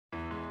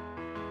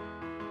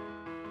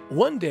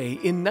One day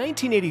in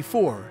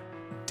 1984,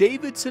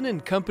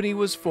 Davidson Company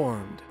was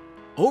formed.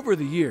 Over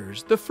the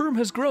years, the firm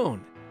has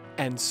grown,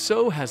 and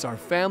so has our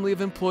family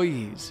of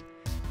employees,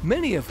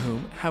 many of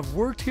whom have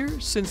worked here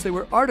since they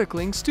were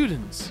articling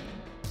students.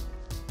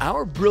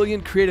 Our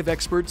brilliant creative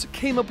experts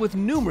came up with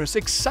numerous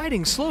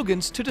exciting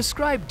slogans to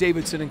describe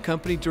Davidson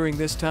Company during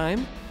this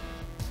time,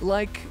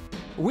 like,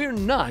 "We're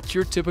not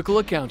your typical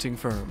accounting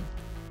firm."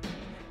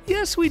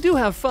 Yes, we do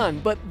have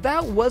fun, but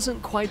that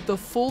wasn't quite the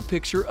full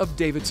picture of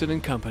Davidson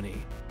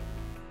Company.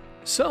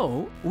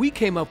 So, we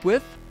came up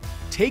with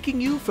 "Taking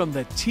you from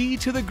the tee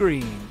to the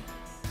green."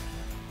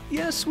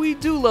 Yes, we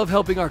do love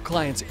helping our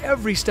clients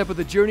every step of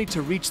the journey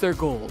to reach their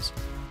goals,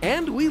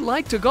 and we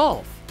like to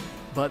golf,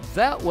 but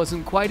that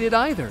wasn't quite it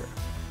either.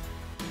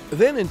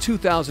 Then in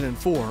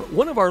 2004,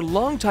 one of our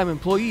longtime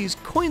employees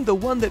coined the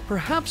one that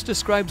perhaps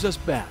describes us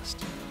best.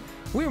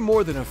 We're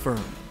more than a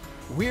firm,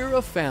 we're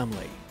a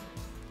family.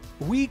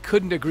 We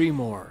couldn't agree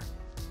more.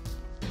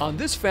 On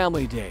this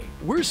Family Day,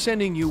 we're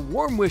sending you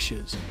warm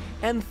wishes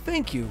and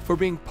thank you for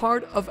being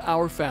part of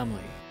our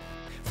family.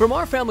 From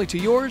our family to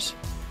yours,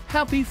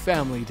 Happy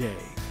Family Day.